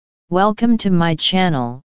Welcome to my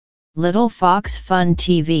channel, Little Fox Fun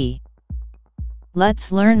TV.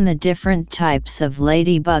 Let's learn the different types of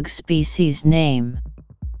ladybug species name.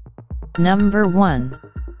 Number 1.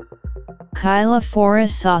 Coelophora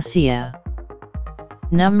saucia.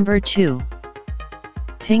 Number 2.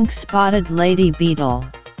 Pink spotted lady beetle.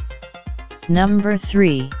 Number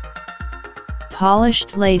 3.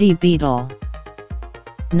 Polished lady beetle.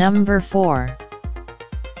 Number 4.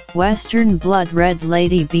 Western blood red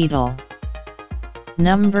lady beetle.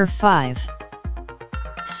 Number 5.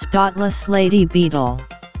 Spotless lady beetle.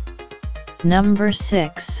 Number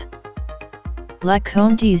 6.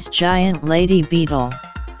 Leconte's giant lady beetle.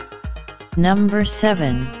 Number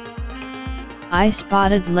 7.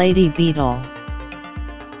 Eye-spotted lady beetle.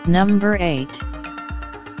 Number 8.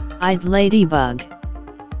 Eyed ladybug.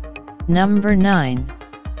 Number 9.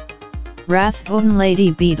 Rathbone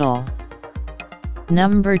lady beetle.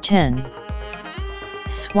 Number 10.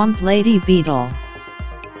 Swamp lady beetle.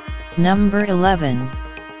 Number 11.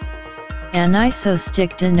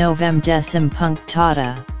 Anisosticta novem decim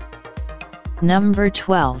punctata. Number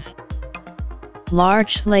 12.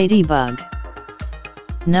 Large ladybug.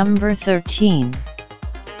 Number 13.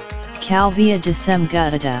 Calvia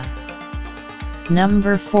decemgutata.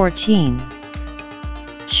 Number 14.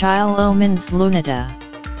 Chilomens lunata.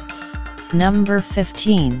 Number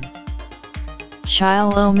 15.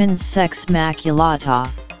 Chilomens sex maculata.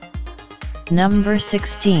 Number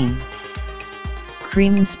 16.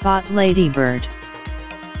 Cream spot ladybird.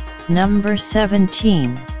 Number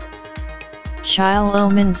 17.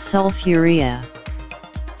 Chilomens sulfurea.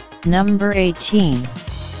 Number 18.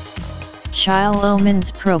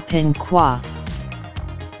 Chilomens propinqua.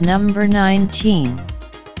 Number 19.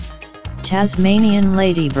 Tasmanian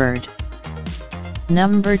ladybird.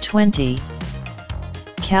 Number 20.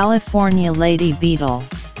 California lady beetle.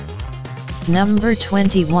 Number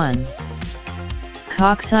 21.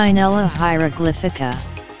 Coccinella hieroglyphica.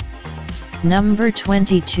 Number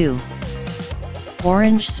 22.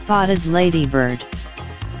 Orange spotted ladybird.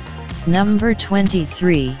 Number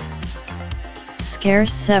 23.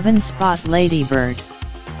 Scarce 7-spot ladybird.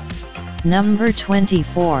 Number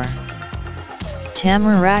 24.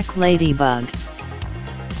 Tamarack ladybug.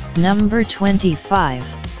 Number 25.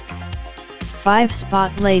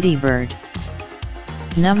 5-spot ladybird.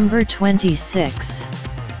 Number 26.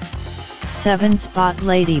 7-spot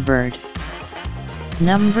ladybird.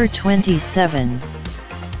 Number 27.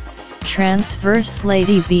 Transverse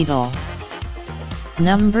lady beetle.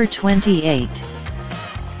 Number 28.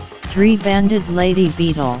 3-banded lady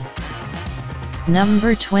beetle.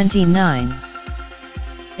 Number 29.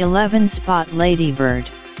 11-spot ladybird.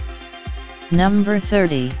 Number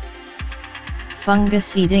 30.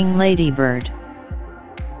 Fungus-eating ladybird.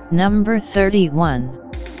 Number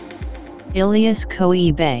 31. Ilias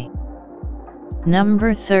coebae.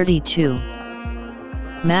 Number 32.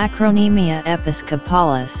 Macronemia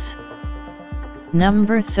episcopalis.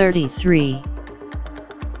 Number 33.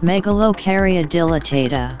 Megalocaria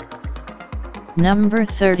dilatata. Number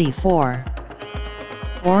 34.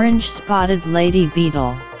 Orange spotted lady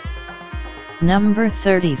beetle. Number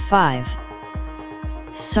 35.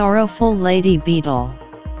 Sorrowful lady beetle.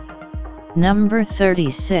 Number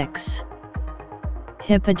 36.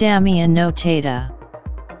 Hippodamia notata.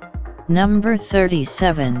 Number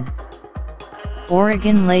 37.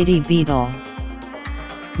 Oregon lady beetle.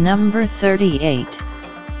 Number 38.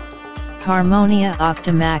 Harmonia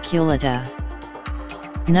octomaculata.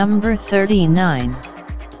 Number 39.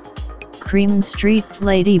 Cream-streaked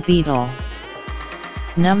lady beetle.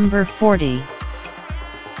 Number 40.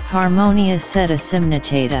 Harmonia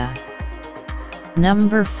setasimnatata.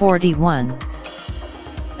 Number 41.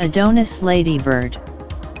 Adonis ladybird.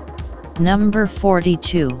 Number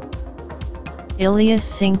 42. Ilias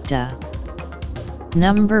cincta.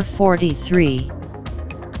 Number 43.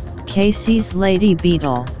 Casey's lady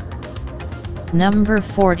beetle. Number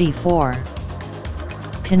 44.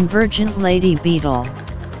 Convergent lady beetle.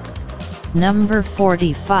 Number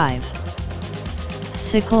 45.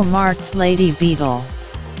 Sickle-marked lady beetle.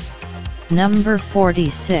 Number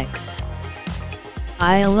 46.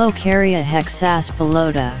 Iolocaria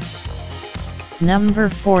hexaspilota. Number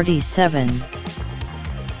 47.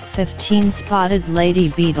 15-spotted lady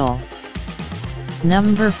beetle.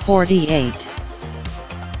 Number 48.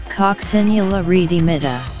 Coccinella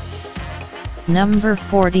redimita. Number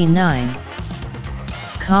 49.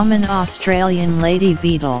 Common Australian lady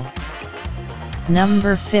beetle.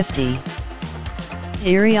 Number 50.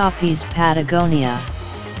 Eriopes patagonia.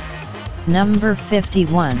 Number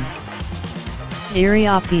 51.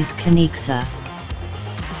 Eriopes conixa.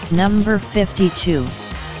 Number 52.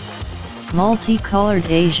 Multicolored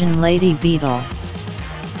Asian lady beetle.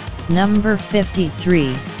 Number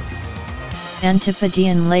 53.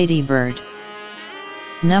 Antipodean ladybird.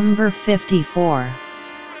 Number 54.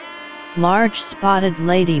 Large spotted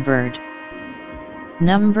ladybird.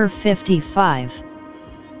 Number 55.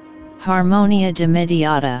 Harmonia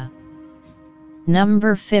dimidiata.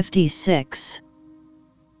 Number 56.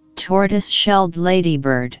 Tortoise-shelled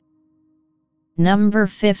ladybird. Number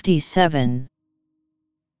 57.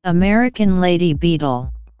 American lady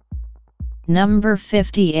beetle. Number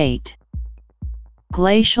 58.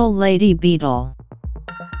 Glacial lady beetle.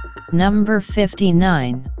 Number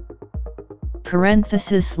 59.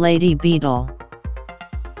 Parenthesis lady beetle.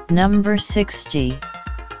 Number 60.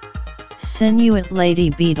 Sinuate lady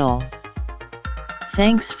beetle.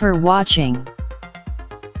 Thanks for watching.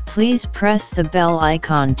 Please press the bell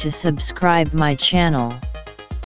icon to subscribe my channel.